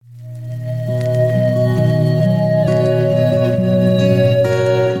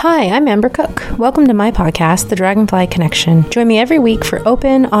Hi, I'm Amber Cook. Welcome to my podcast, The Dragonfly Connection. Join me every week for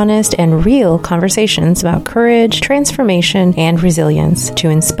open, honest, and real conversations about courage, transformation, and resilience to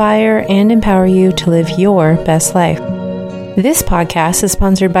inspire and empower you to live your best life. This podcast is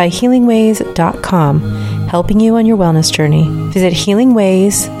sponsored by healingways.com, helping you on your wellness journey. Visit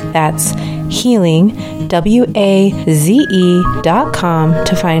healingways, that's healing, WAZE.com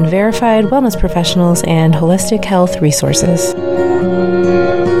to find verified wellness professionals and holistic health resources.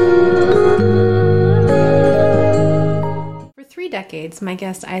 For 3 decades, my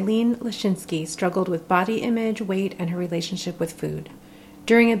guest Ilene Leshinsky struggled with body image, weight, and her relationship with food.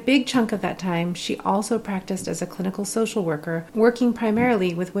 During a big chunk of that time, she also practiced as a clinical social worker, working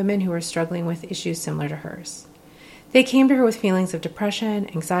primarily with women who were struggling with issues similar to hers. They came to her with feelings of depression,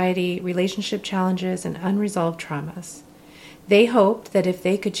 anxiety, relationship challenges, and unresolved traumas. They hoped that if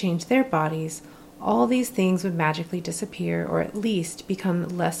they could change their bodies, all these things would magically disappear or at least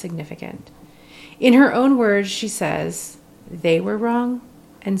become less significant. In her own words, she says, "They were wrong,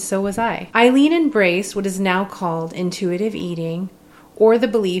 and so was I." Ilene embraced what is now called intuitive eating, or the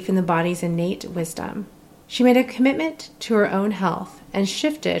belief in the body's innate wisdom. She made a commitment to her own health and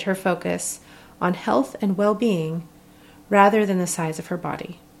shifted her focus on health and well-being rather than the size of her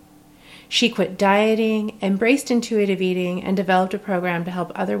body. She quit dieting, embraced intuitive eating, and developed a program to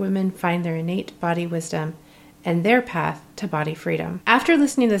help other women find their innate body wisdom and their path to body freedom. After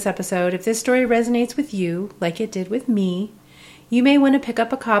listening to this episode, if this story resonates with you, like it did with me, you may want to pick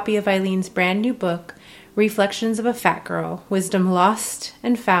up a copy of Ilene's brand new book, Reflections of a Fat Girl, Wisdom Lost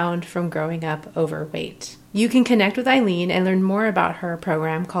and Found from Growing Up Overweight. You can connect with Ilene and learn more about her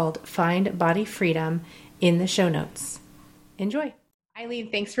program called Find Body Freedom in the show notes. Enjoy.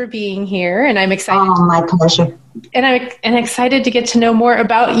 Ilene, thanks for being here, and I'm excited. Oh, my pleasure. And I'm excited to get to know more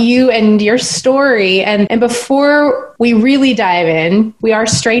about you and your story. And before we really dive in, we are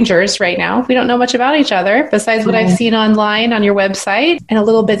strangers right now. We don't know much about each other besides what I've seen online on your website and a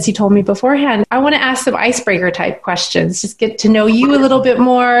little bits you told me beforehand. I want to ask some icebreaker type questions, just get to know you a little bit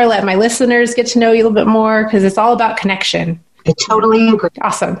more, let my listeners get to know you a little bit more, because it's all about connection. I totally agree.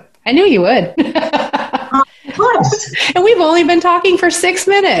 Awesome. I knew you would. Of course. And we've only been talking for 6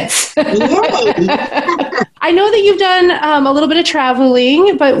 minutes. Yay. I know that you've done a little bit of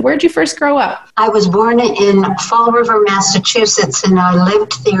traveling, but where'd you first grow up? I was born in Fall River, Massachusetts, and I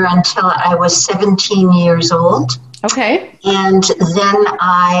lived there until I was 17 years old. Okay. And then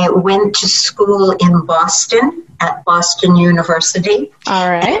I went to school in Boston at Boston University. All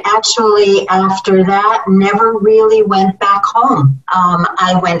right. And actually, after that, never really went back home.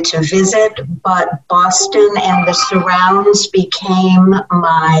 I went to visit, but Boston and the surrounds became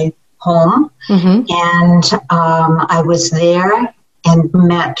my home. Mm-hmm. And I was there and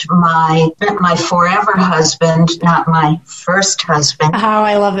met my forever husband, not my first husband. Oh,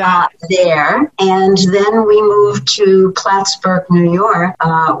 I love that. There. And then we moved to Plattsburgh, New York,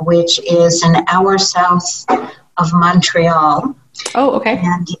 which is an hour south of Montreal. Oh, okay.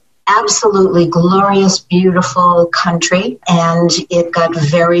 And absolutely glorious, beautiful country. And it got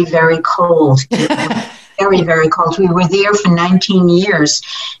very, very cold. Very, very cold. We were there for 19 years.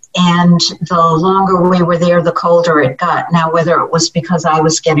 And the longer we were there, the colder it got. Now, whether it was because I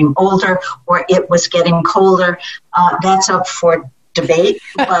was getting older or it was getting colder, that's up for debate.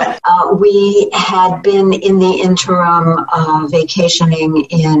 But we had been in the interim vacationing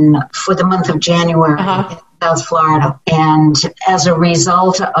for the month of January. In South Florida. And as a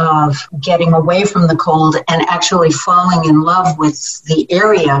result of getting away from the cold and actually falling in love with the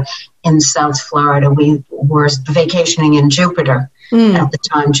area in South Florida, we were vacationing in Jupiter. At the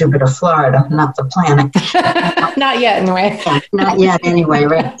time, Jupiter, Florida, not the planet. Not yet, anyway. Yeah, not yet, anyway,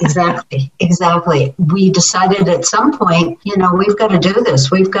 right? Exactly. We decided at some point, we've got to do this.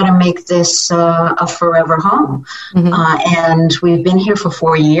 We've got to make this a forever home. Mm-hmm. And we've been here for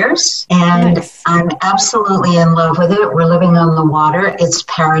 4 years, and nice. I'm absolutely in love with it. We're living on the water. It's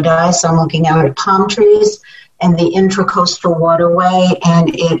paradise. I'm looking out at palm trees and the Intracoastal Waterway,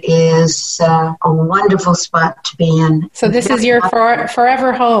 and it is a wonderful spot to be in. So this is your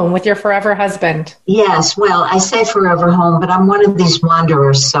forever home with your forever husband. Yes, well, I say forever home, but I'm one of these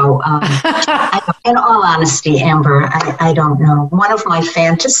wanderers, so in all honesty, Amber, I don't know. One of my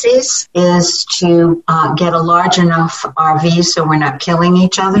fantasies is to get a large enough RV so we're not killing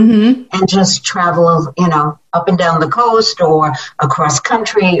each other, mm-hmm. and just travel, up and down the coast or across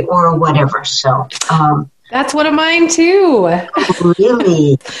country or whatever, so... That's one of mine too. Oh,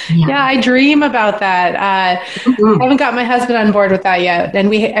 really? Yeah, I dream about that. I haven't got my husband on board with that yet, and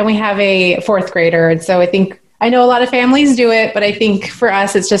we have a 4th grader, and so I know a lot of families do it, but I think for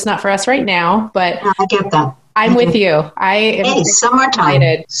us, it's just not for us right now. But I get that. I'm with you. I am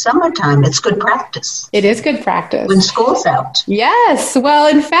summertime. Summertime. It's good practice. It is good practice. When school's out. Yes. Well,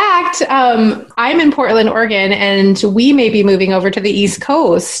 in fact, I'm in Portland, Oregon, and we may be moving over to the East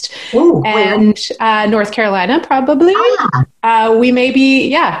Coast. Ooh, and North Carolina, probably. We may be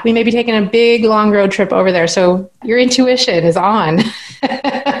taking a big, long road trip over there. So your intuition is on.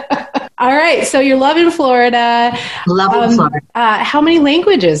 All right. So you're loving Florida. Loving Florida. How many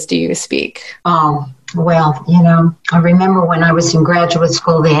languages do you speak? Well, I remember when I was in graduate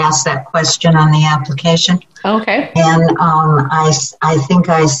school, they asked that question on the application. Okay. And I think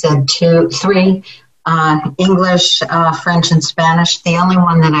I said 3, English, French, and Spanish. The only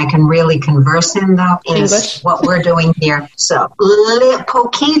one that I can really converse in, though, is English. What we're doing here. So,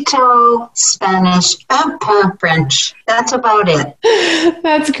 poquito Spanish, un peu French. That's about it.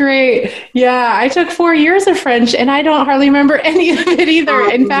 That's great. Yeah, I took 4 years of French, and I don't hardly remember any of it either.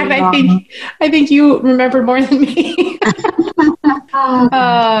 In fact, I think you remember more than me.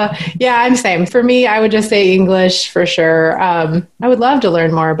 Yeah, I'm same. For me, I would just say English for sure. I would love to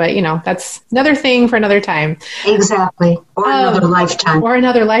learn more, but that's another thing for another time. Exactly. Or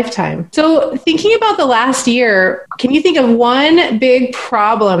another lifetime. So thinking about the last year, can you think of one big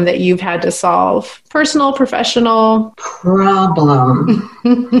problem that you've had to solve? Personal, professional? Problem.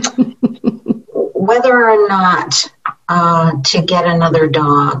 Whether or not to get another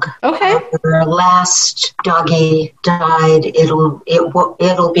dog. Okay. Our last doggy died. It'll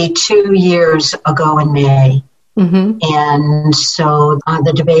be 2 years ago in May. Mm-hmm. And so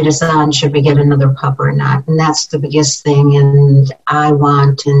the debate is on, should we get another pup or not? And that's the biggest thing. And I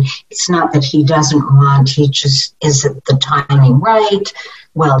want, and it's not that he doesn't want, he just, is it the timing right?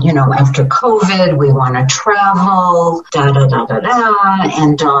 Well, after COVID, we want to travel,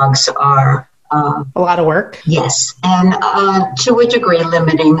 and dogs are a lot of work. Yes. And to a degree,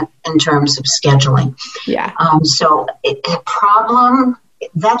 limiting in terms of scheduling. Yeah. So a problem,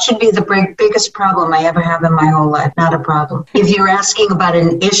 that should be the biggest problem I ever have in my whole life. Not a problem. If you're asking about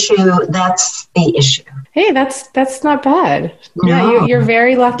an issue, that's the issue. Hey, that's not bad. No. Yeah, you're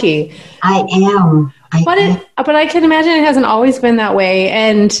very lucky. I am. But I can imagine it hasn't always been that way.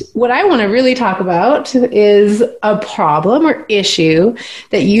 And what I want to really talk about is a problem or issue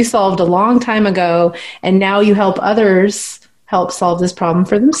that you solved a long time ago, and now you help others help solve this problem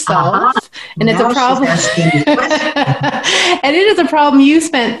for themselves. And it's a problem. And it is a problem you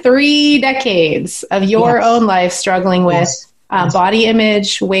spent 3 decades of your own life struggling with. Body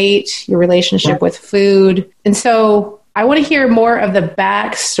image, weight, your relationship with food. And so I want to hear more of the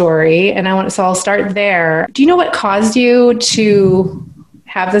backstory, and so I'll start there. Do you know what caused you to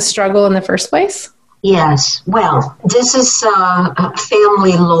have this struggle in the first place? Yes. Well, this is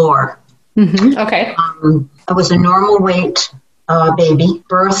family lore. Mm-hmm. Okay. I was a normal weight baby,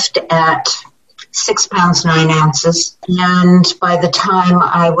 birthed at 6 pounds, 9 ounces. And by the time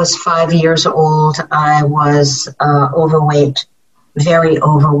I was 5 years old, I was overweight. Very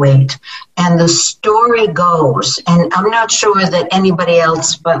overweight. And the story goes, and I'm not sure that anybody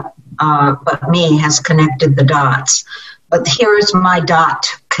else but me has connected the dots, but here's my dot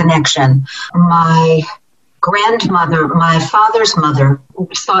connection. My grandmother, my father's mother,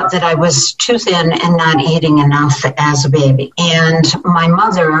 thought that I was too thin and not eating enough as a baby. And my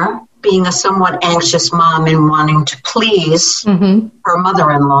mother, being a somewhat anxious mom and wanting to please her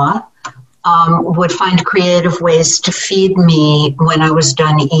mother-in-law, would find creative ways to feed me when I was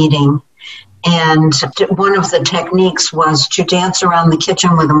done eating. And one of the techniques was to dance around the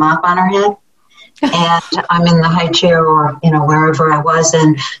kitchen with a mop on her head. And I'm in the high chair or, wherever I was.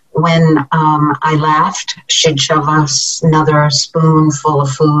 And when I laughed, she'd shove another spoonful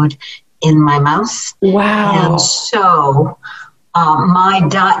of food in my mouth. Wow. And so my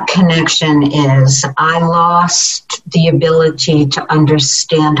dot connection is I lost the ability to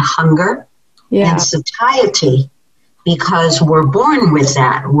understand hunger and satiety, because we're born with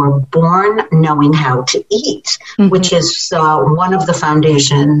that. We're born knowing how to eat, which is one of the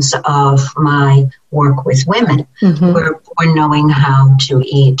foundations of my work with women. We're born knowing how to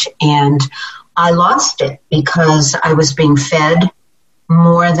eat. And I lost it because I was being fed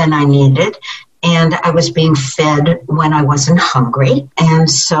more than I needed. And I was being fed when I wasn't hungry. And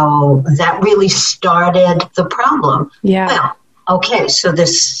so that really started the problem. Yeah. Well, okay, so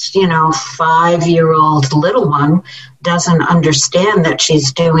this, 5-year-old little one doesn't understand that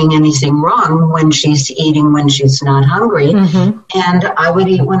she's doing anything wrong when she's eating when she's not hungry. And I would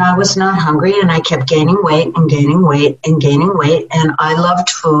eat when I was not hungry, and I kept gaining weight and gaining weight and gaining weight. And I loved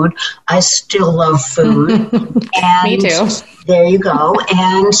food. I still love food. And me too. There you go.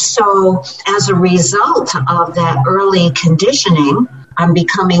 And so as a result of that early conditioning, I'm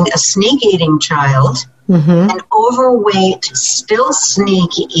becoming a sneak eating child. An overweight, still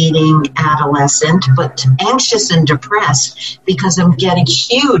sneak eating adolescent, but anxious and depressed because I'm getting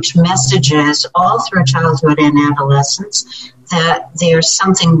huge messages all through childhood and adolescence that there's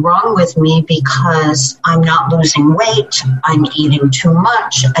something wrong with me because I'm not losing weight, I'm eating too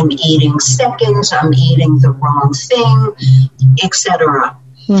much, I'm eating seconds, I'm eating the wrong thing, etc.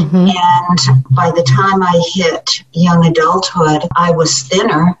 And by the time I hit young adulthood, I was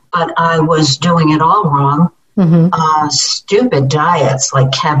thinner, but I was doing it all wrong. Stupid diets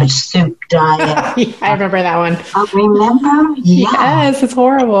like cabbage soup diet. Yeah, I remember that one. Remember? Yeah. Yes, it's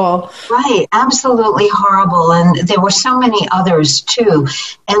horrible. Right. Absolutely horrible. And there were so many others too.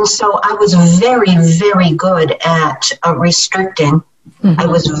 And so I was very, very good at restricting. I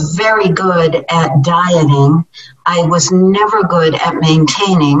was very good at dieting. I was never good at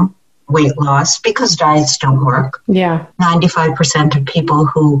maintaining weight loss because diets don't work. Yeah. 95% of people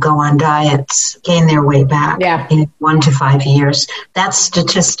who go on diets gain their weight back in 1 to 5 years. That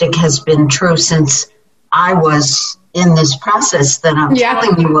statistic has been true since I was in this process that I'm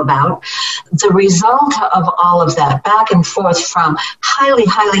telling you about. The result of all of that back and forth from highly,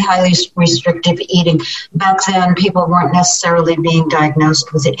 highly, highly restrictive eating. Back then, people weren't necessarily being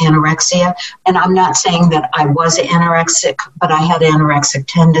diagnosed with anorexia. And I'm not saying that I was anorexic, but I had anorexic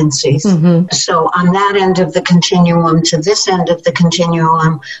tendencies. So on that end of the continuum to this end of the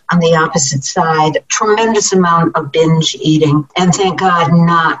continuum, on the opposite side, tremendous amount of binge eating. And thank God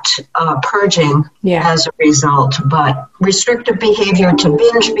not purging as a result, but restrictive behavior to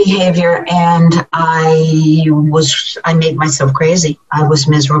binge behavior, and I made myself crazy. I was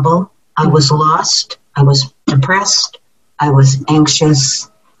miserable. I was lost. I was depressed. I was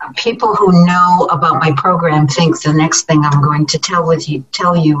anxious. People who know about my program think the next thing I'm going to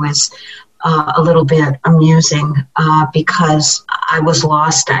tell you is a little bit amusing because I was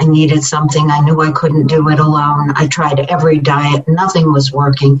lost. I needed something. I knew I couldn't do it alone. I tried every diet. Nothing was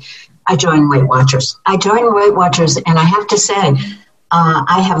working. I joined Weight Watchers. And I have to say,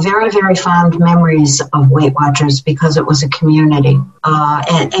 I have very, very fond memories of Weight Watchers because it was a community.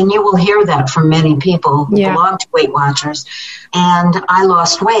 And you will hear that from many people who belong to Weight Watchers. And I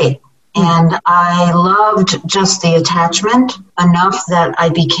lost weight. And I loved just the attachment enough that I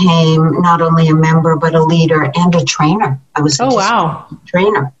became not only a member, but a leader and a trainer. I was a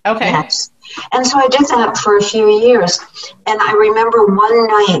trainer. Okay. Yes. And so I did that for a few years. And I remember one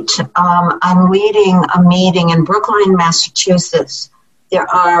night I'm leading a meeting in Brookline, Massachusetts. There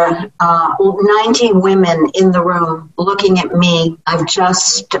are 90 women in the room looking at me. I've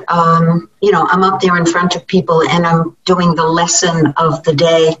just, I'm up there in front of people and I'm doing the lesson of the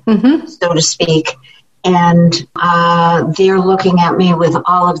day, so to speak. And they're looking at me with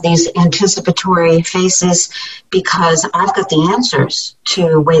all of these anticipatory faces because I've got the answers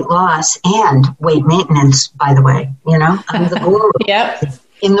to weight loss and weight maintenance, by the way. I'm the guru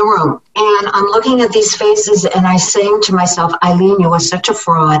in the room. And I'm looking at these faces and I'm saying to myself, Ilene, you are such a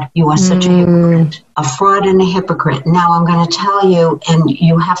fraud. You are such a hypocrite. A fraud and a hypocrite. Now I'm going to tell you, and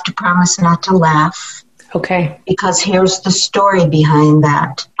you have to promise not to laugh. Okay. Because here's the story behind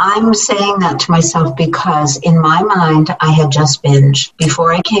that. I'm saying that to myself because in my mind, I had just binged.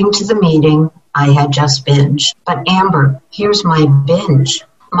 Before I came to the meeting, I had just binged. But Amber, here's my binge.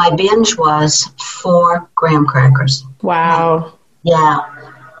 My binge was 4 graham crackers. Wow. Yeah.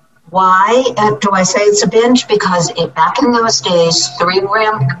 Why do I say it's a binge? Because back in those days, 3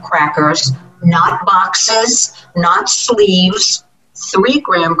 graham crackers, not boxes, not sleeves, 3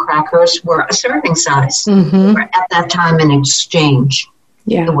 graham crackers were a serving size. Were at that time an exchange,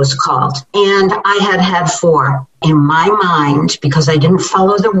 it was called. And I had 4 in my mind because I didn't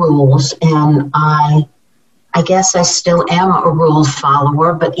follow the rules. And I guess I still am a rule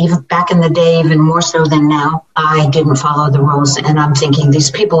follower, but even back in the day, even more so than now, I didn't follow the rules. And I'm thinking these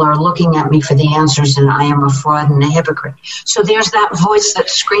people are looking at me for the answers and I am a fraud and a hypocrite. So there's that voice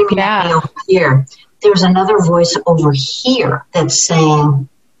that's screaming at me over here. There's another voice over here that's saying,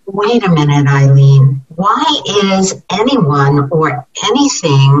 wait a minute, Ilene, why is anyone or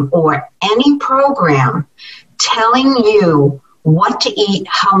anything or any program telling you what to eat,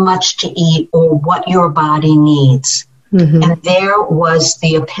 how much to eat, or what your body needs? And there was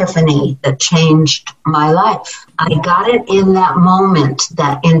the epiphany that changed my life. I got it in that moment,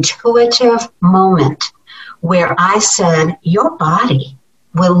 that intuitive moment where I said, your body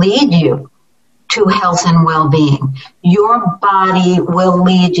will lead you to health and well-being. Your body will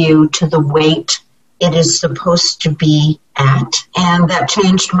lead you to the weight it is supposed to be at. And that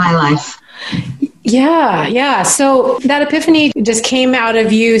changed my life. Yeah, yeah. So that epiphany just came out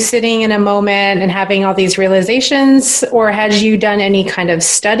of you sitting in a moment and having all these realizations, or had you done any kind of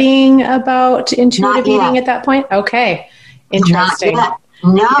studying about intuitive eating at that point? Okay. Interesting. Not yet.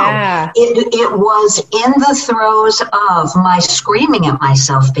 No, Yeah. it was in the throes of my screaming at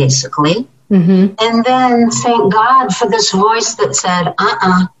myself, basically. Mm-hmm. And then thank God for this voice that said,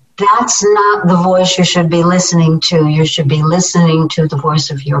 that's not the voice you should be listening to. You should be listening to the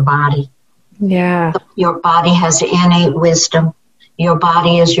voice of your body. Yeah. Your body has innate wisdom. Your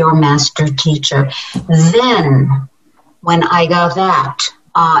body is your master teacher. Then, when I got that,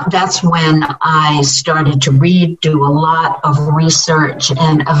 that's when I started to read, do a lot of research,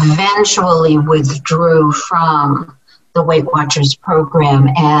 and eventually withdrew from the Weight Watchers program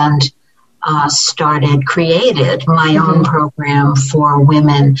and created my own program for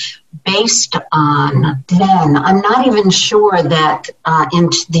women based on then. I'm not even sure that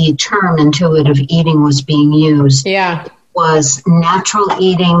the term intuitive eating was being used. Yeah. It was natural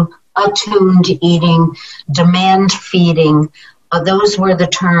eating, attuned eating, demand feeding. Those were the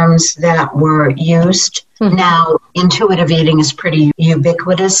terms that were used. Mm-hmm. Now, intuitive eating is pretty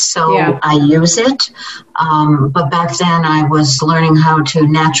ubiquitous, so I use it. But back then, I was learning how to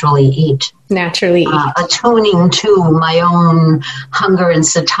naturally eat. Naturally eat. Attuning to my own hunger and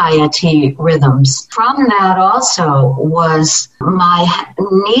satiety rhythms. From that also was my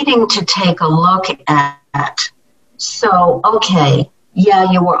needing to take a look at,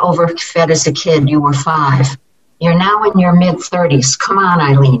 you were overfed as a kid, you were 5. You're now in your mid-30s. Come on,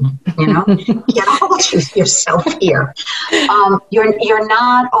 Ilene. Get a hold of yourself here. You're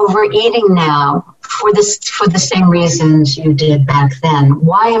not overeating now for the same reasons you did back then.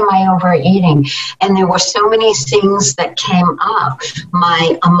 Why am I overeating? And there were so many things that came up.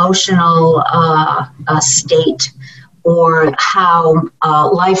 My emotional state, or how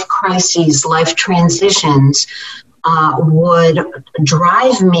life crises, life transitions would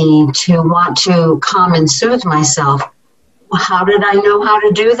drive me to want to calm and soothe myself. How did I know how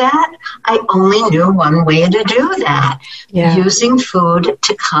to do that? I only knew one way to do that, using food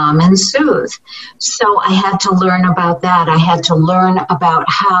to calm and soothe. So I had to learn about that. I had to learn about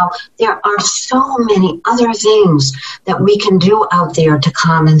how there are so many other things that we can do out there to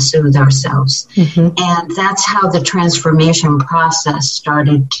calm and soothe ourselves. Mm-hmm. And that's how the transformation process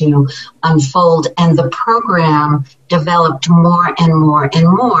started to unfold. And the program developed more and more and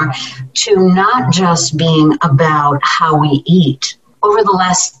more to not just being about how we eat. Over the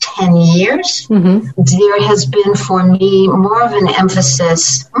last 10 years, there has been for me more of an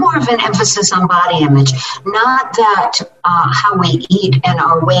emphasis on body image. Not that how we eat and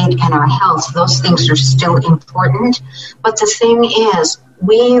our weight and our health, those things are still important. But the thing is,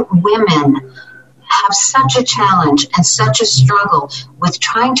 we women have such a challenge and such a struggle with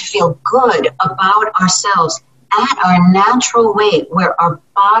trying to feel good about ourselves at our natural weight, where our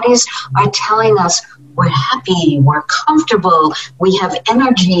bodies are telling us we're happy, we're comfortable, we have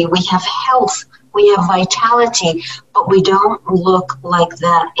energy, we have health, we have vitality, but we don't look like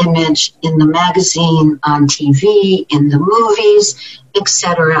that image in the magazine, on TV, in the movies,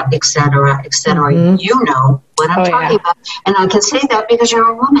 etc., etc., etc. You know what I'm talking about. And I can say that because you're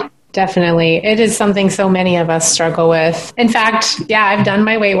a woman. Definitely. It is something so many of us struggle with. In fact, I've done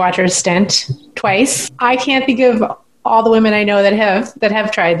my Weight Watchers stint twice. I can't think of all the women I know that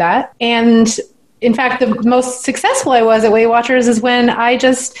have tried that. And in fact, the most successful I was at Weight Watchers is when I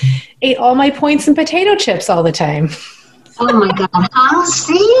just ate all my points and potato chips all the time. Oh my God. Huh?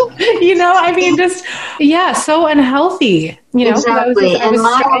 See? So unhealthy. Exactly. I was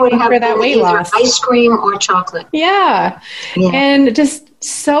striving for that weight loss. Ice cream or chocolate. Yeah. And just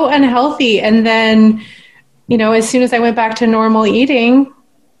so unhealthy. And then, as soon as I went back to normal eating,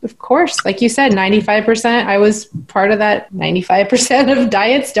 of course, like you said, 95%, I was part of that 95% of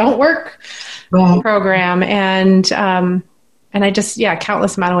diets don't work program. And I just,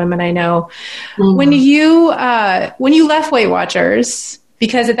 countless amount of women I know. When you left Weight Watchers,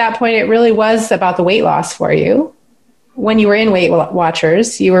 because at that point it really was about the weight loss for you. When you were in Weight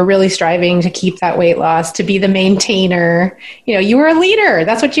Watchers, you were really striving to keep that weight loss, to be the maintainer. You were a leader.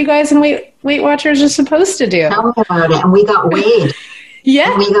 That's what you guys in Weight Watchers are supposed to do. Tell me about it. And we got weighed.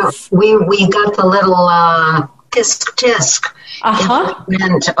 Yeah. We got the little tisk. It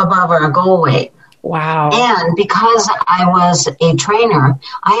went above our goal weight. Wow. And because I was a trainer,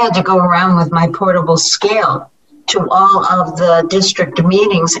 I had to go around with my portable scale to all of the district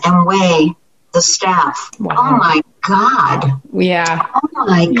meetings and weigh the staff. Wow. Oh my God. Yeah. Oh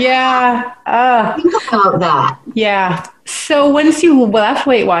my God. Yeah. Think about that. Yeah. So once you left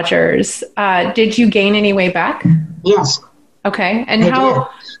Weight Watchers, did you gain any weight back? Yes. Okay. And I how did.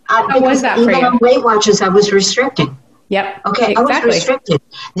 how was that for Even you? on Weight Watchers, I was restricting. Yep. Okay, I was Exactly. restricted.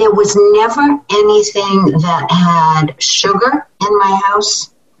 There was never anything that had sugar in my house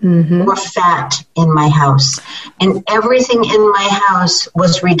or fat in my house. And everything in my house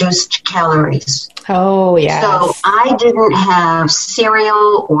was reduced calories. Oh, yes. So I didn't have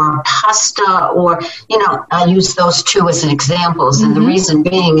cereal or pasta or, I use those two as examples. And the reason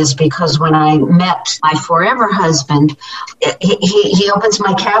being is because when I met my forever husband, he opens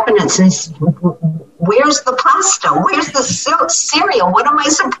my cabinets and says, where's the pasta? Where's the cereal? What am I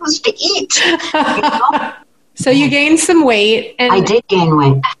supposed to eat? So you gained some weight, and I did gain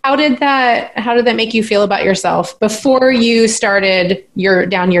weight. How did that make you feel about yourself before you started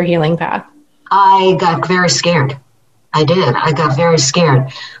down your healing path? I got very scared. I did. I got very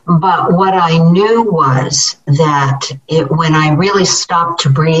scared. But what I knew was that when I really stopped to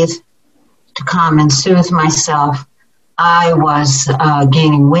breathe, to calm and soothe myself, I was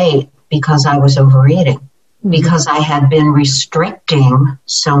gaining weight because I was overeating, because I had been restricting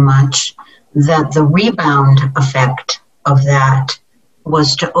so much that the rebound effect of that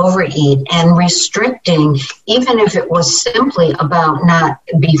was to overeat, and restricting, even if it was simply about not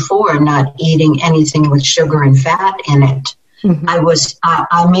eating anything with sugar and fat in it.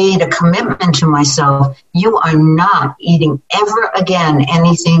 I made a commitment to myself. You are not eating ever again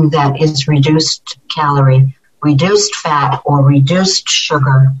anything that is reduced calorie, reduced fat, or reduced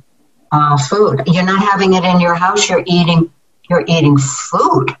sugar food. You're not having it in your house. You're eating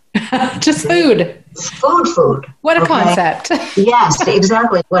food. Just food. Food. What a concept. Yes,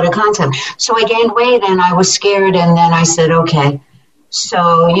 exactly. What a concept. So I gained weight and I was scared, and then I said, okay,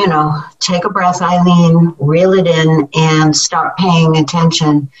 so, take a breath, Ilene, reel it in, and start paying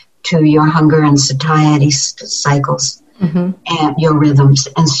attention to your hunger and satiety cycles and your rhythms,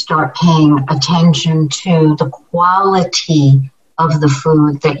 and start paying attention to the quality of the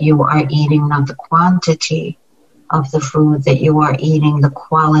food that you are eating, not the quantity of the food that you are eating, the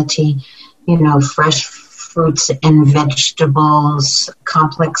quality, fresh fruits and vegetables,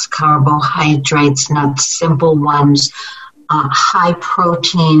 complex carbohydrates, not simple ones, high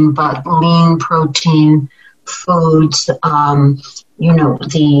protein but lean protein foods, the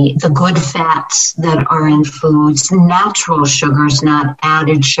good fats that are in foods, natural sugars, not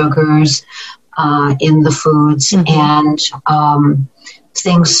added sugars in the foods, and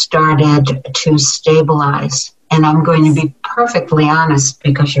things started to stabilize. And I'm going to be perfectly honest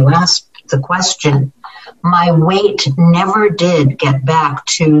because you asked the question. My weight never did get back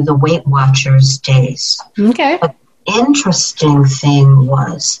to the Weight Watchers days. Okay. But the interesting thing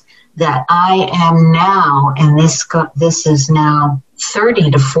was that I am now, and this is now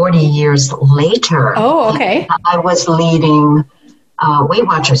 30 to 40 years later. Oh, okay. I was leading Weight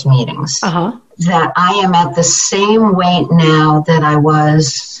Watchers meetings. That I am at the same weight now that I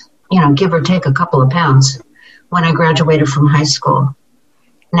was, give or take a couple of pounds, when I graduated from high school.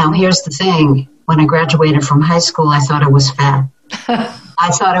 Now, here's the thing. When I graduated from high school, I thought I was fat. I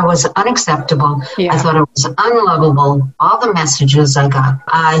thought it was unacceptable. Yeah. I thought it was unlovable. All the messages I got.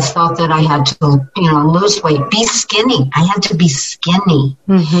 I thought that I had to, lose weight, be skinny. I had to be skinny.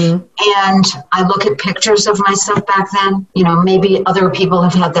 And I look at pictures of myself back then. Maybe other people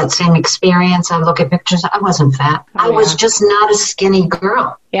have had that same experience. I look at pictures. I wasn't fat. I was just not a skinny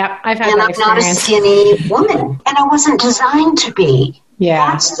girl. Yeah, I've had that that experience. I'm not a skinny woman. And I wasn't designed to be.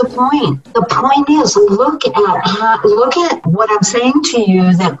 Yeah. That's the point. The point is, look at what I'm saying to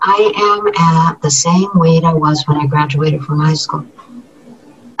you, that I am at the same weight I was when I graduated from high school.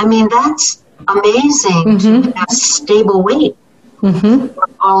 I mean, that's amazing to have stable weight for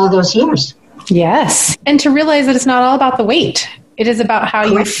all of those years. Yes. And to realize that it's not all about the weight. It is about how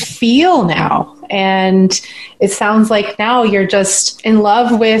you feel now. And it sounds like now you're just in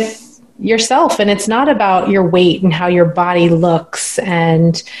love with yourself, and it's not about your weight and how your body looks,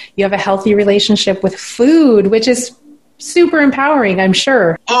 and you have a healthy relationship with food, which is super empowering, I'm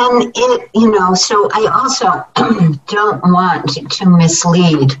sure. And so I also don't want to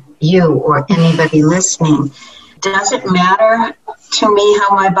mislead you or anybody listening. Does it matter to me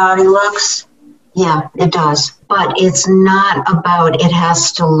how my body looks? Yeah, it does. But it's not about it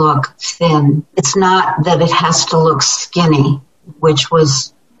has to look thin. It's not that it has to look skinny, which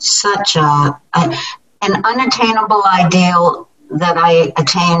was such an unattainable ideal that I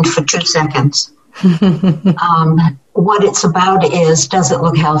attained for 2 seconds. What it's about is, does it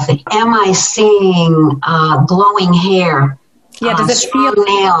look healthy? Am I seeing glowing hair? Yeah, does it strong feel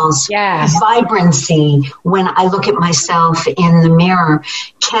nails? Yeah. Vibrancy when I look at myself in the mirror?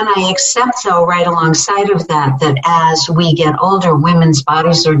 Can I accept, though, right alongside of that as we get older, women's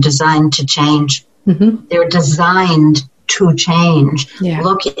bodies are designed to change. They're designed to change. Yeah.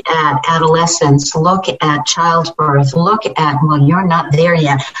 Look at adolescence, look at childbirth, look at, well, you're not there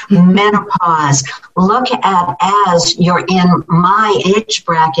yet, menopause. Look at, as you're in my age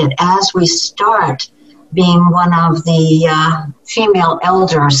bracket, as we start being one of the female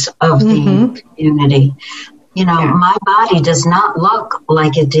elders of the community. You know, my body does not look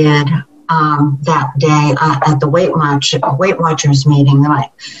like it did that day at the Weight Watchers meeting.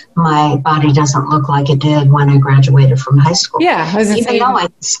 My body doesn't look like it did when I graduated from high school. Yeah, even though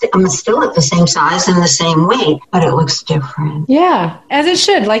I'm still at the same size and the same weight, but it looks different. Yeah, as it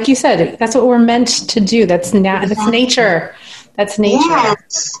should. Like you said, that's what we're meant to do. That's nature. That's nature.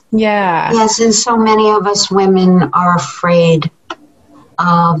 Yes. Yeah. Yes, and so many of us women are afraid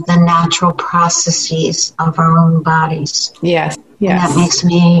of the natural processes of our own bodies. Yes. Yes. And that makes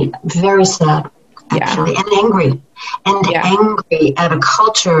me very sad, actually, and angry. And angry at a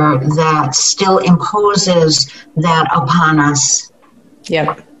culture that still imposes that upon us.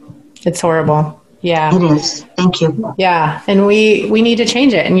 Yep. It's horrible. Yeah. It is. Thank you. Yeah. And we need to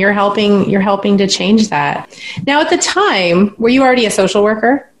change it. And you're helping to change that. Now, at the time, were you already a social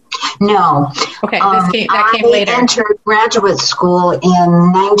worker? No. Okay. That came later. I entered graduate school in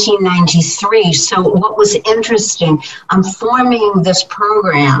 1993. So what was interesting, I'm forming this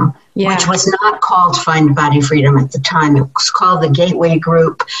program, which was not called Find Body Freedom at the time. It was called the Gateway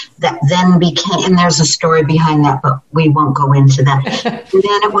Group, that then became, and there's a story behind that, but we won't go into that. And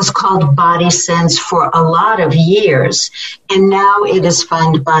then it was called Body Sense for a lot of years. And now it is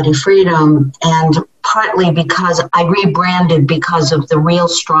Find Body Freedom. And partly because I rebranded because of the real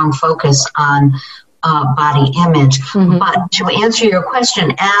strong focus on body image. But to answer your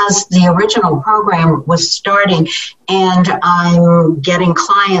question, as the original program was starting and I'm getting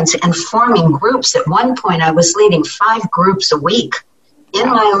clients and forming groups, at one point I was leading 5 groups a week in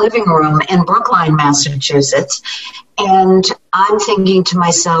my living room in Brookline, Massachusetts. And I'm thinking to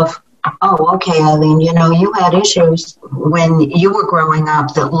myself, oh, okay, Ilene, you know, you had issues when you were growing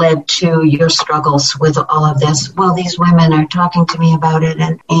up that led to your struggles with all of this. Well, these women are talking to me about it,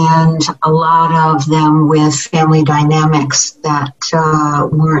 and a lot of them with family dynamics that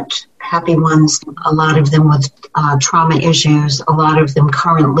weren't happy ones, a lot of them with trauma issues, a lot of them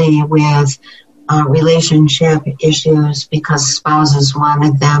currently with relationship issues because spouses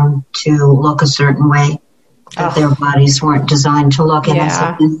wanted them to look a certain way. That their bodies weren't designed to look. And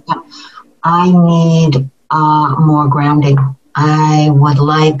I need more grounding. I would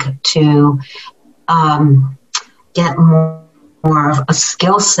like to get more of a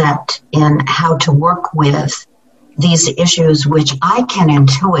skill set in how to work with these issues, which I can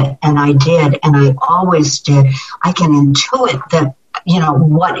intuit, and I did, and I always did. I can intuit that, you know,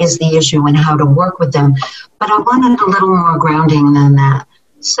 what is the issue and how to work with them. But I wanted a little more grounding than that.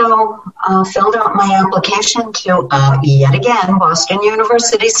 So filled out my application to, yet again, Boston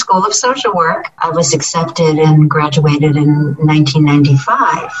University School of Social Work. I was accepted and graduated in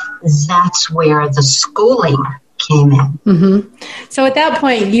 1995. That's where the schooling came in. So at that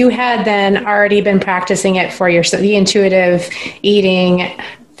point, you had then already been practicing it for yourself, the intuitive eating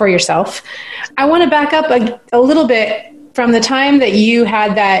for yourself. I want to back up a little bit from the time that you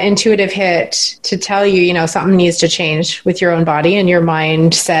had that intuitive hit to tell you, you know, something needs to change with your own body and your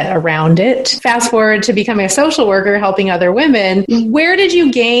mindset around it. Fast forward to becoming a social worker, helping other women. Where did you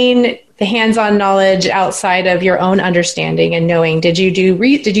gain the hands-on knowledge outside of your own understanding and knowing? Did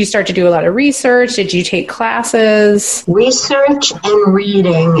you start to do a lot of research? Did you take classes? Research and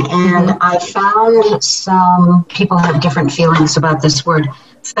reading. And I found some people have different feelings about this word,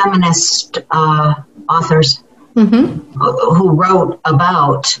 feminist authors. Who wrote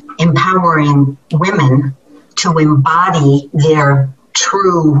about empowering women to embody their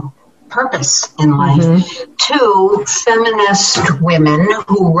true purpose in life. 2 feminist women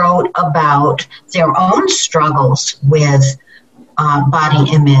who wrote about their own struggles with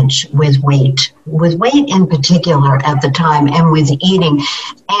body image, with weight in particular at the time, and with eating.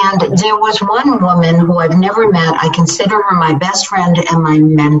 And there was one woman who I've never met. I consider her my best friend and my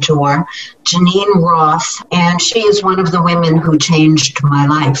mentor, Janine Roth, and she is one of the women who changed my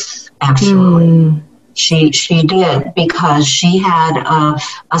life, actually. She did, because she had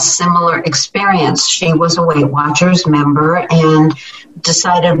a similar experience. She was a Weight Watchers member and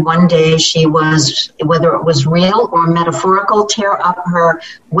decided one day she was, whether it was real or metaphorical, tear up her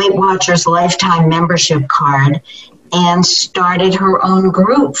Weight Watchers lifetime membership card and started her own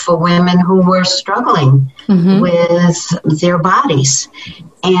group for women who were struggling with their bodies.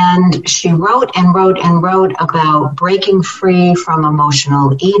 And she wrote and wrote and wrote about breaking free from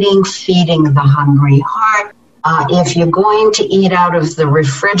emotional eating, feeding the hungry heart, If you're going to eat out of the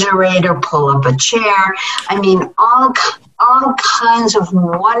refrigerator, pull up a chair. I mean, all kinds of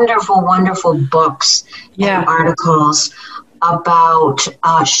wonderful, wonderful books and articles about,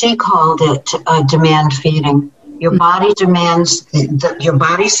 she called it demand feeding. Your body demands, your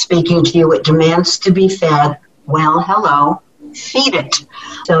body's speaking to you, it demands to be fed. Well, hello, feed it.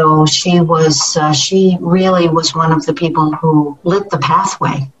 So she really was one of the people who lit the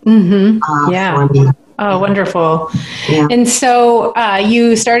pathway for me. Oh, wonderful. Yeah. And so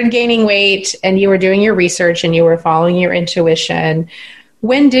you started gaining weight and you were doing your research and you were following your intuition.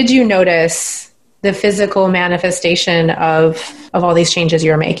 When did you notice the physical manifestation of all these changes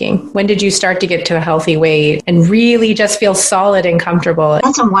you're making? When did you start to get to a healthy weight and really just feel solid and comfortable?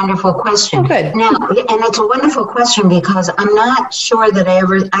 That's a wonderful question. Oh, good. Now, and it's a wonderful question because I'm not sure that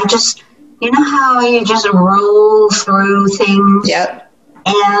I just, you know how you just roll through things? Yep.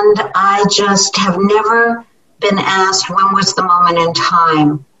 And I just have never been asked when was the moment in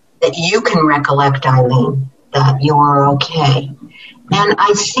time that you can recollect, Ilene, that you were okay. And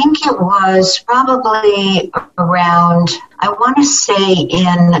I think it was probably around, I want to say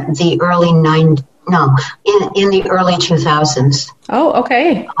in the early in the early 2000s. Oh,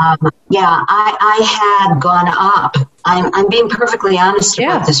 okay. I had gone up. I'm being perfectly honest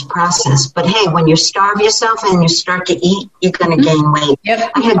about this process. But hey, when you starve yourself and you start to eat, you're going to gain weight.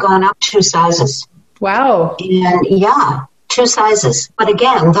 Yep. I had gone up 2 sizes. Wow. And 2 sizes. But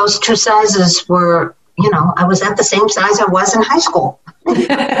again, those 2 sizes were, I was at the same size I was in high school.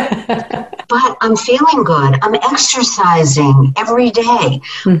 But I'm feeling good. I'm exercising every day,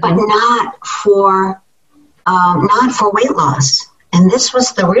 but not for weight loss. And this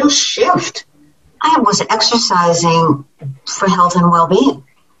was the real shift. I was exercising for health and well-being.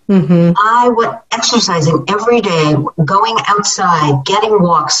 I was exercising every day, going outside, getting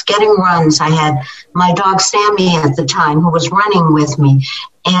walks, getting runs. I had my dog Sammy at the time who was running with me,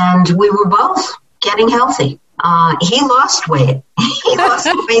 and we were both getting healthy. He lost weight. He lost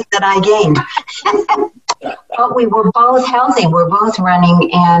the weight that I gained. But we were both healthy. We're both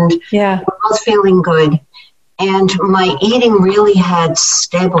running, and we're both feeling good. And my eating really had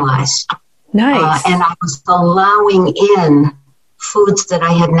stabilized. Nice. And I was allowing in foods that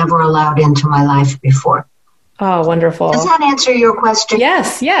I had never allowed into my life before. Oh, wonderful. Does that answer your question?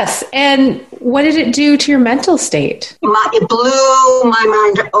 Yes. And what did it do to your mental state? It blew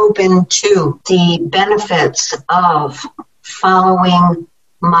my mind open to the benefits of following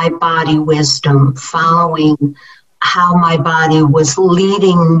my body wisdom, following how my body was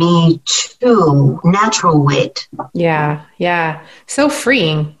leading me to natural weight. Yeah. So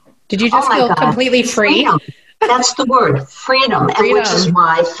freeing. Did you just feel completely free? Freedom. That's the word, freedom. And which is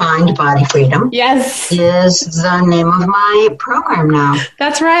why Find Body Freedom is the name of my program now.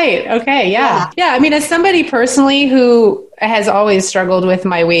 That's right. Okay, yeah. I mean, as somebody personally who has always struggled with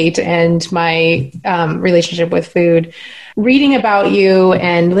my weight and my relationship with food, reading about you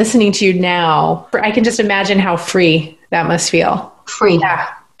and listening to you now, I can just imagine how free that must feel. Free. Yeah,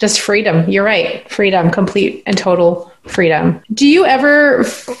 just freedom. You're right. Freedom, complete and total freedom. Do you ever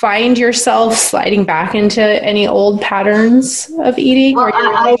find yourself sliding back into any old patterns of eating? Well,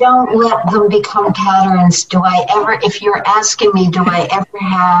 I don't let them become patterns. Do I ever, if you're asking me, do I ever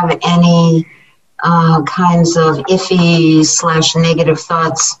have any kinds of iffy / negative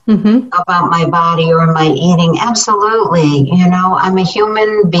thoughts about my body or my eating? Absolutely. I'm a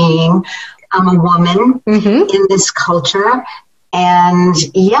human being. I'm a woman in this culture. And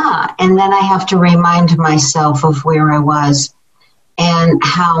and then I have to remind myself of where I was and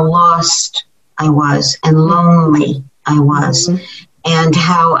how lost I was and lonely I was and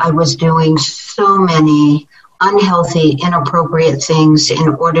how I was doing so many unhealthy, inappropriate things in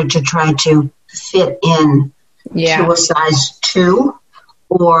order to try to fit in to a size 2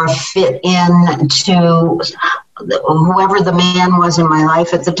 or fit in to whoever the man was in my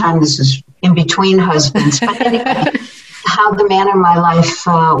life at the time. This is in between husbands. But anyway, how the man in my life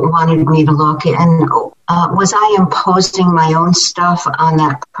wanted me to look. And was I imposing my own stuff on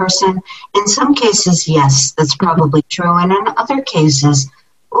that person? In some cases, yes, that's probably true. And in other cases,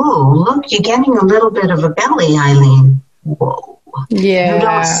 look, you're getting a little bit of a belly, Ilene. Whoa. Yeah. You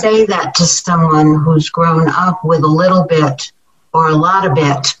don't say that to someone who's grown up with a little bit or a lot of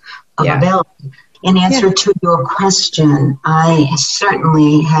bit of a belly. In answer to your question, I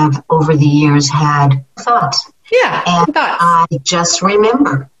certainly have over the years had thoughts. Yeah, and I just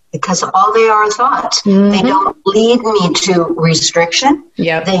remember, because all they are thoughts. They don't lead me to restriction.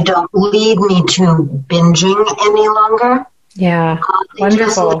 They don't lead me to binging any longer. Yeah, they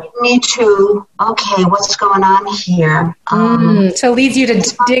just lead me to, okay, what's going on here? So it leads you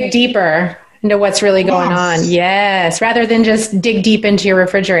to dig deeper Know what's really going on. Yes. Rather than just dig deep into your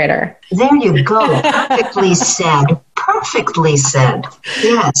refrigerator. There you go. Perfectly said. Perfectly said.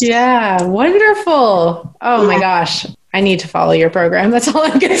 Yes. Yeah. Wonderful. Oh my gosh. I need to follow your program. That's all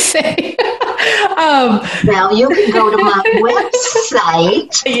I'm going to say. Well, you can go to my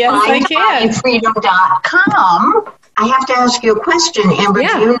website. Yes, I can. findbodyfreedom.com. I have to ask you a question, Amber.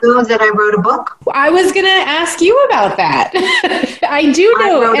 Yeah. Do you know that I wrote a book? I was going to ask you about that. I do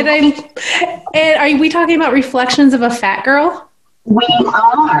know. And are we talking about Reflections of a Fat Girl? We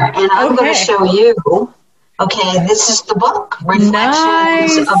are. And I'm going to show you. Okay, this is the book.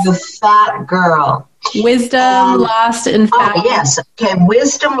 Reflections of a Fat Girl. Wisdom lost and found. Oh, yes. Okay,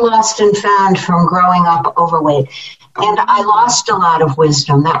 wisdom lost and found from growing up overweight. And I lost a lot of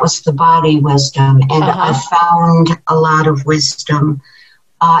wisdom. That was the body wisdom. And I found a lot of wisdom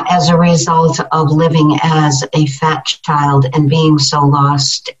as a result of living as a fat child and being so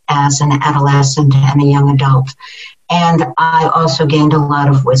lost as an adolescent and a young adult. And I also gained a lot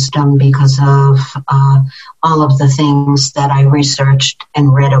of wisdom because of all of the things that I researched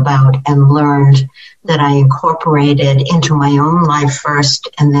and read about and learned that I incorporated into my own life first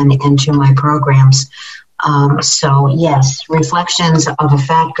and then into my programs. So yes, Reflections of a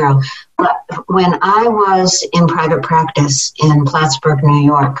Fat Girl. But when I was in private practice in Plattsburgh, New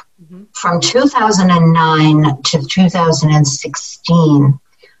York, from 2009 to 2016,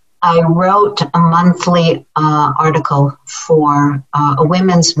 I wrote a monthly article for a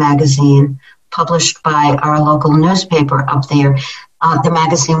women's magazine published by our local newspaper up there. The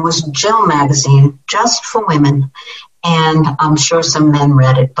magazine was Jill Magazine, just for women. And I'm sure some men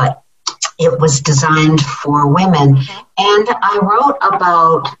read it, but it was designed for women. And I wrote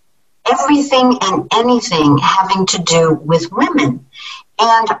about everything and anything having to do with women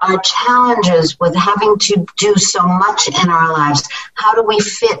and our challenges with having to do so much in our lives. How do we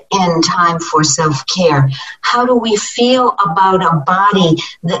fit in time for self-care? How do we feel about a body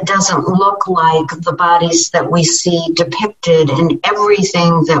that doesn't look like the bodies that we see depicted in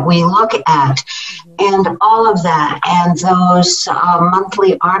everything that we look at? And all of that. And those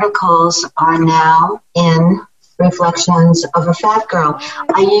monthly articles are now in Reflections of a Fat Girl.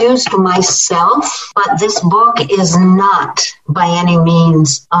 I used myself, but this book is not by any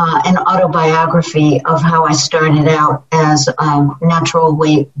means an autobiography of how I started out as a natural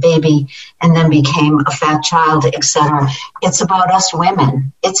weight baby and then became a fat child, etc. It's about us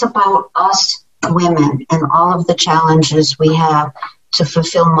women. It's about us women and all of the challenges we have to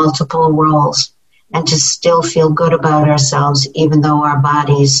fulfill multiple roles and to still feel good about ourselves, even though our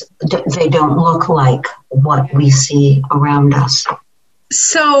bodies, they don't look like what we see around us.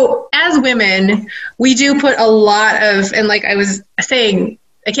 So as women, we do put a lot of, and like I was saying,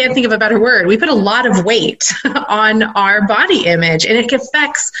 I can't think of a better word. We put a lot of weight on our body image, and it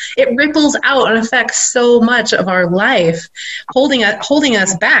ripples out and affects so much of our life, holding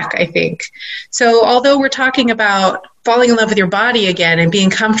us back, I think. So although we're talking about falling in love with your body again and being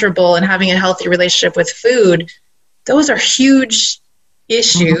comfortable and having a healthy relationship with food, those are huge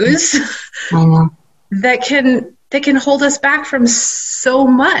issues that can hold us back from so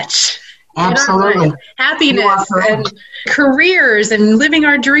much. Absolutely. Happiness and careers and living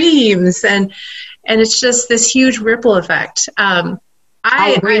our dreams. And it's just this huge ripple effect.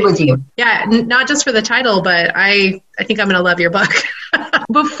 I agree with you. Yeah, not just for the title, but I think I'm going to love your book.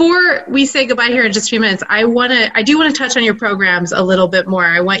 Before we say goodbye here in just a few minutes, I do want to touch on your programs a little bit more.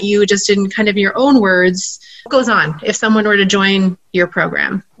 I want you just in kind of your own words, what goes on if someone were to join your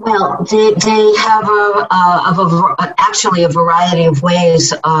program? Well, they have actually a variety of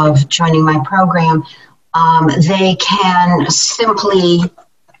ways of joining my program. They can simply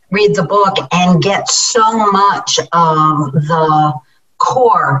read the book and get so much of the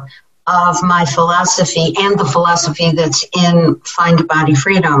core of my philosophy and the philosophy that's in Find Body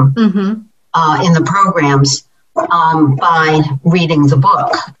Freedom in the programs by reading the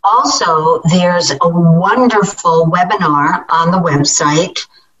book. Also, there's a wonderful webinar on the website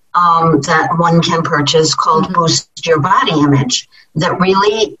that one can purchase called Boost Your Body Image that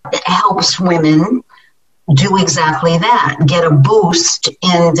really helps women do exactly that, get a boost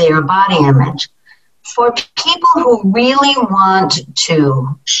in their body image. For people who really want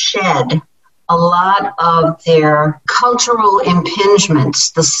to shed a lot of their cultural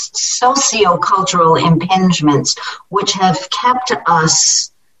impingements, the socio-cultural impingements, which have kept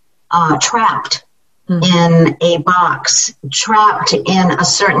us trapped in a box, trapped in a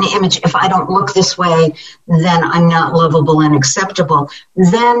certain image. If I don't look this way, then I'm not lovable and acceptable.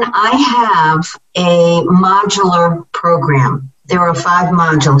 Then I have a modular program. There are 5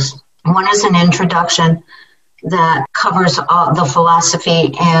 modules. One is an introduction, that covers all the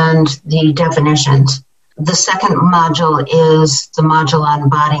philosophy and the definitions. The second module is the module on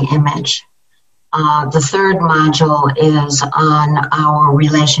body image. The third module is on our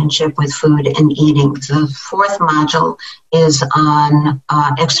relationship with food and eating. The fourth module is on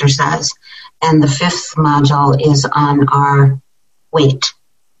exercise. And the fifth module is on our weight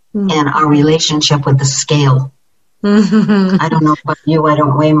and our relationship with the scale. I don't know about you, I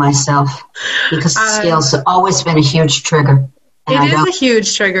don't weigh myself because the scale's always been a huge trigger. It is a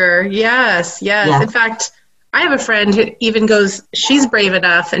huge trigger. Yes. Yeah. In fact, I have a friend who even goes, she's brave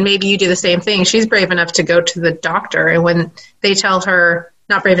enough, and maybe you do the same thing. She's brave enough to go to the doctor. And when they tell her,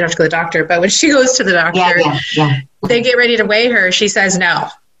 not brave enough to go to the doctor, but when she goes to the doctor, they get ready to weigh her. She says no.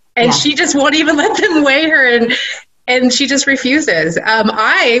 And she just won't even let them weigh her. And she just refuses.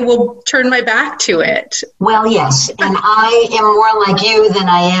 I will turn my back to it. Well, yes. And I am more like you than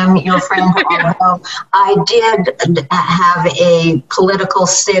I am your friend. Although I did have a political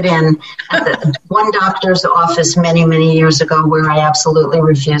sit-in at one doctor's office many, many years ago where I absolutely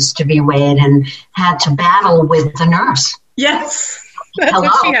refused to be weighed and had to battle with the nurse. Yes. That's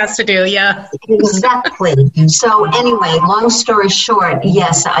what she has to do, yeah. Exactly. So anyway, long story short,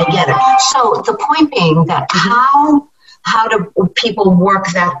 yes, I get it. So the point being that how do people work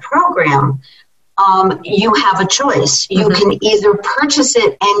that program? You have a choice. You can either purchase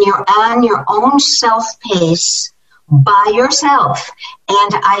it and you're on your own self-pace by yourself.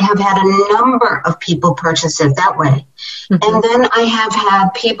 And I have had a number of people purchase it that way. And then I have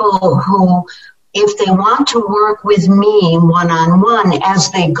had people who, if they want to work with me one-on-one as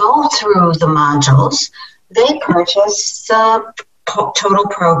they go through the modules, they purchase the total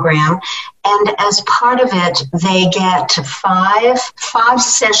program. And as part of it, they get five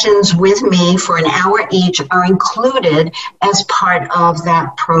sessions with me for an hour each are included as part of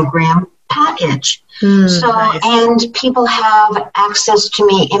that program package. Nice. And people have access to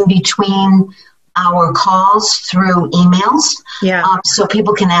me in between our calls through emails. So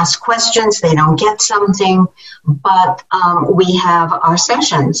people can ask questions. They don't get something, but we have our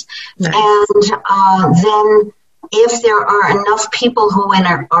sessions. Nice. And then if there are enough people who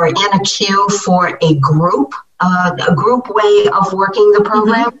are in a queue for a group way of working the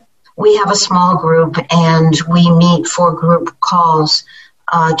program, we have a small group and we meet for group calls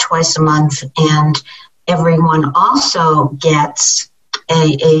twice a month. And everyone also gets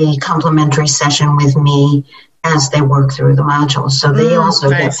a complimentary session with me as they work through the modules. So they also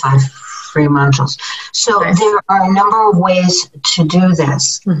get 5 free modules. So there are a number of ways to do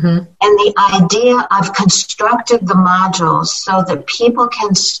this. And the idea, I've constructed the modules so that people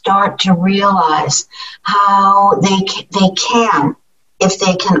can start to realize how they can, if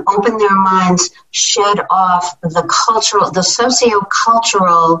they can open their minds, shed off the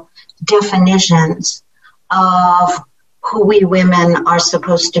socio-cultural definitions of who we women are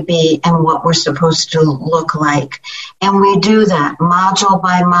supposed to be and what we're supposed to look like. And we do that module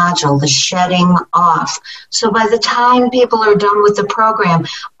by module, the shedding off. So by the time people are done with the program,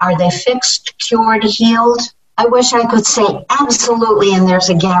 are they fixed, cured, healed? I wish I could say absolutely, and there's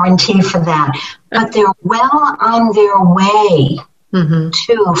a guarantee for that. But they're well on their way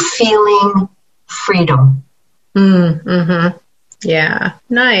to feeling freedom. Yeah.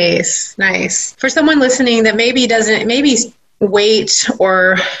 Nice. For someone listening that maybe weight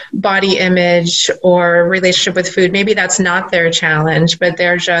or body image or relationship with food, maybe that's not their challenge, but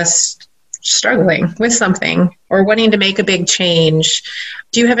they're just struggling with something or wanting to make a big change.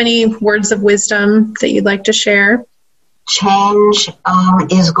 Do you have any words of wisdom that you'd like to share? Change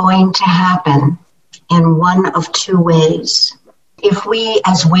is going to happen in one of two ways. If we,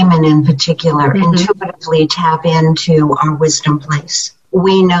 as women in particular, intuitively tap into our wisdom place,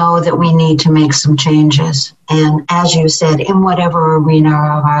 we know that we need to make some changes. And as you said, in whatever arena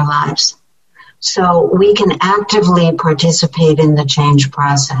of our lives. So we can actively participate in the change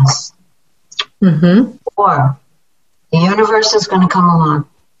process. Or the universe is going to come along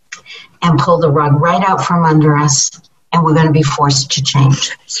and pull the rug right out from under us, and we're going to be forced to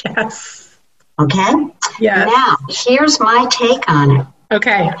change. Yes. Okay? Yeah. Now, here's my take on it.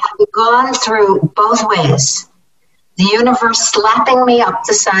 Okay. I've gone through both ways. The universe slapping me up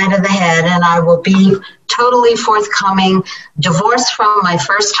the side of the head, and I will be totally forthcoming. Divorce from my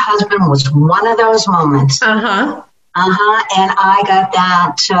first husband was one of those moments. And I got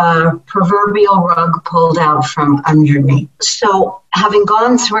that proverbial rug pulled out from under me. So having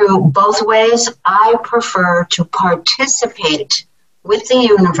gone through both ways, I prefer to participate with the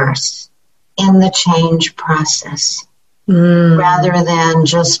universe in the change process rather than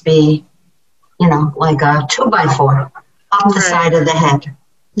just be, like a 2x4 up the side of the head.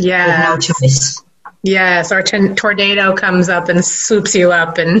 Yeah. With no choice. Yes, or tornado comes up and swoops you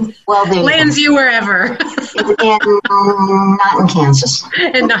up and lands you wherever. Not in Kansas.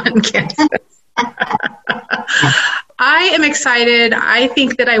 And not in Kansas. I am excited. I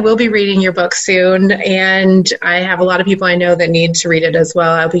think that I will be reading your book soon, and I have a lot of people I know that need to read it as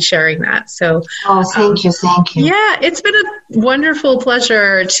well. I'll be sharing that. So, thank you. Yeah, it's been a wonderful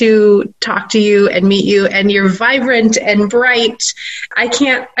pleasure to talk to you and meet you. And you're vibrant and bright. I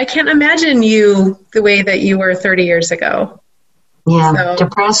can't imagine you the way that you were 30 years ago. Yeah,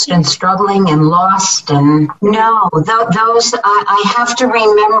 depressed and struggling and lost, and those I have to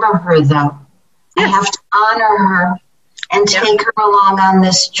remember her though. Yes. I have to honor her and take her along on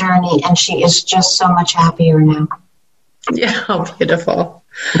this journey, and she is just so much happier now. Yeah, oh, beautiful.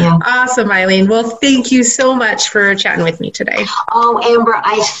 Yeah. Awesome, Ilene. Well, thank you so much for chatting with me today. Oh, Amber,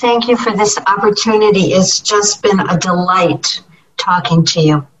 I thank you for this opportunity. It's just been a delight talking to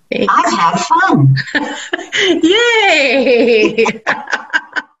you. Thanks. I've had fun. Yay!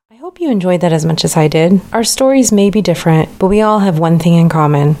 I hope you enjoyed that as much as I did. Our stories may be different, but we all have one thing in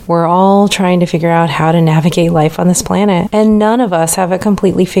common. We're all trying to figure out how to navigate life on this planet, and none of us have it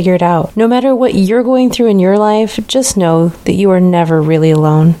completely figured out. No matter what you're going through in your life, just know that you are never really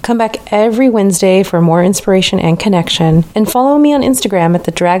alone. Come back every Wednesday for more inspiration and connection, and follow me on Instagram at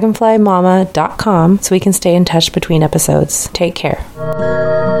thedragonflymama.com so we can stay in touch between episodes. Take care.